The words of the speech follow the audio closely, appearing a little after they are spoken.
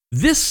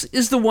This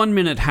is the 1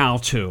 Minute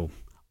How-To.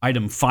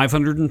 Item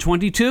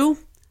 522,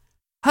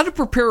 how to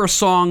prepare a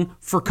song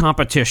for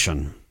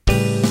competition.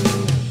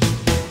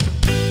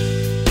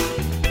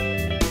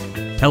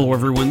 Hello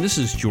everyone, this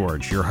is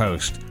George, your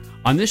host.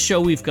 On this show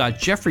we've got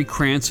Jeffrey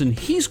Krantz, and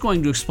he's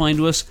going to explain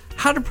to us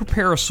how to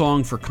prepare a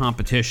song for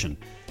competition.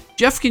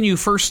 Jeff, can you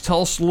first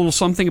tell us a little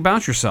something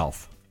about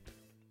yourself?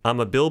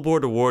 I'm a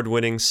Billboard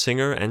award-winning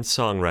singer and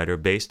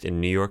songwriter based in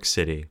New York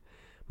City.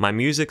 My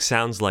music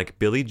sounds like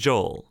Billy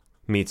Joel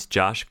meets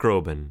Josh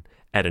Groban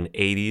at an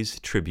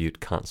 80s tribute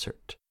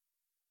concert.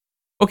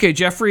 Okay,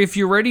 Jeffrey, if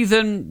you're ready,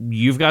 then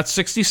you've got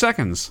 60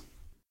 seconds.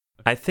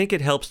 I think it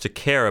helps to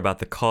care about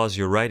the cause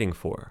you're writing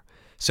for,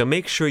 so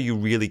make sure you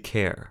really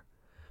care.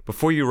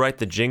 Before you write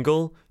the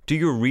jingle, do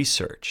your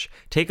research.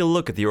 Take a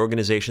look at the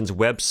organization's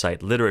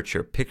website,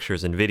 literature,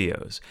 pictures, and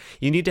videos.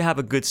 You need to have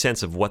a good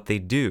sense of what they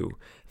do,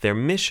 their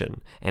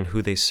mission, and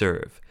who they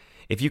serve.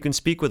 If you can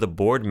speak with a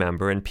board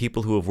member and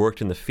people who have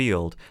worked in the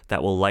field,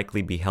 that will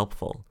likely be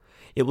helpful.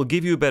 It will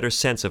give you a better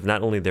sense of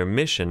not only their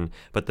mission,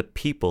 but the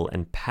people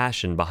and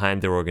passion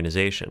behind their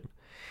organization.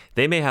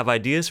 They may have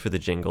ideas for the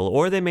jingle,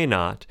 or they may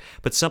not,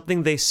 but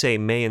something they say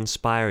may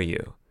inspire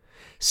you.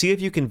 See if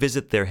you can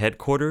visit their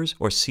headquarters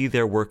or see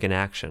their work in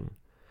action.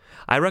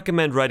 I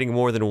recommend writing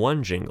more than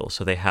one jingle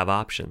so they have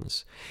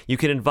options. You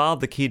can involve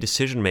the key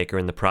decision maker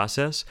in the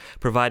process,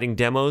 providing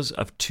demos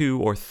of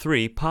 2 or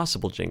 3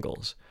 possible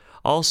jingles.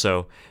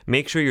 Also,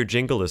 make sure your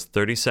jingle is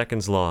 30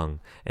 seconds long,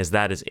 as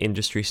that is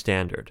industry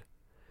standard.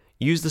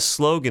 Use the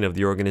slogan of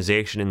the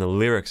organization in the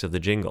lyrics of the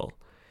jingle.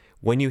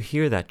 When you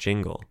hear that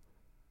jingle,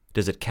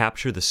 does it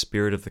capture the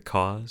spirit of the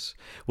cause?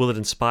 Will it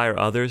inspire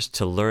others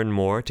to learn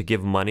more, to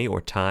give money or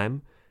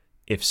time?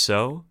 If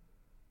so,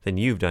 then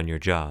you've done your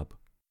job.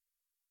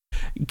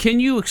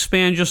 Can you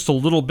expand just a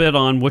little bit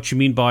on what you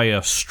mean by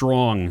a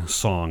strong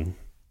song?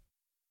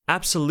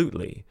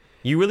 Absolutely.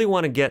 You really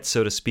want to get,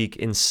 so to speak,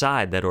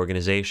 inside that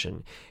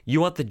organization.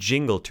 You want the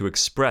jingle to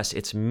express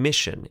its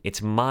mission,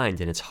 its mind,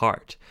 and its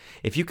heart.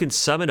 If you can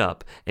sum it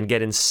up and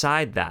get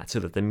inside that so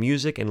that the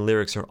music and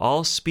lyrics are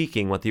all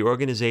speaking what the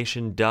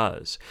organization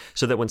does,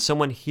 so that when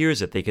someone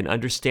hears it, they can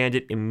understand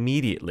it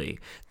immediately,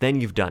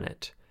 then you've done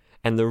it.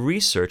 And the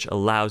research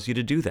allows you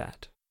to do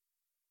that.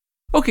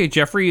 Okay,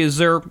 Jeffrey, is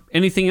there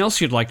anything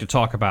else you'd like to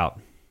talk about?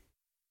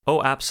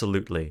 Oh,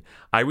 absolutely.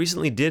 I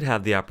recently did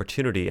have the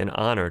opportunity and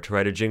honor to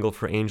write a jingle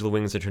for Angel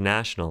Wings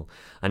International,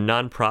 a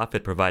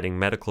nonprofit providing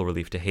medical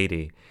relief to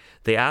Haiti.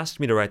 They asked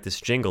me to write this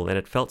jingle, and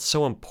it felt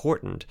so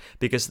important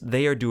because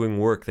they are doing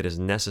work that is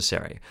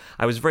necessary.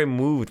 I was very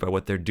moved by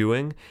what they're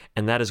doing,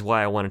 and that is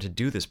why I wanted to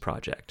do this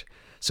project.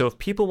 So if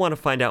people want to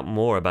find out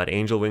more about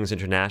Angel Wings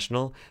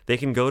International, they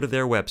can go to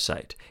their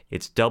website.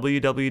 It's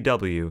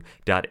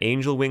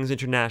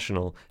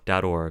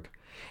www.angelwingsinternational.org.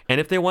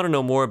 And if they want to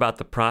know more about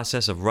the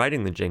process of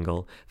writing the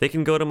jingle, they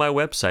can go to my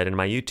website and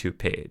my YouTube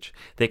page.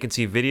 They can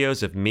see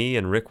videos of me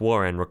and Rick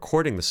Warren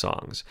recording the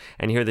songs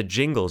and hear the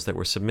jingles that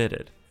were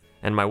submitted.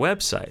 And my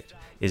website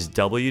is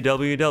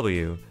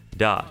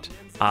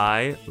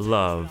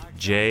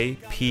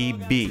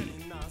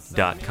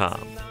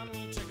www.ilovejpb.com.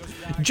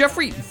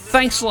 Jeffrey,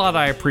 thanks a lot.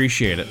 I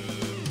appreciate it.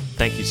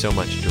 Thank you so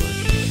much, George.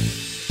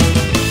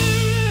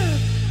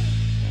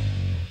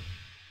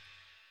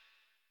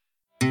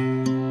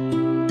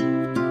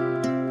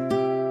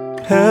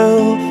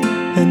 Health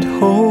and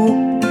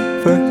hope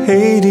for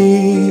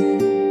Haiti.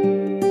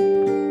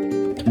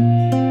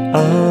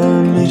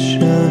 Our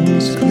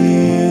mission's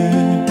clear.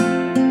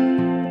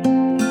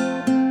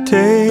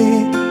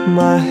 Take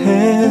my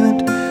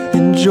hand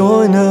and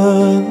join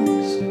us.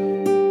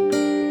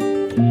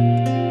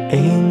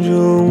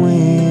 Angel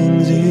wings.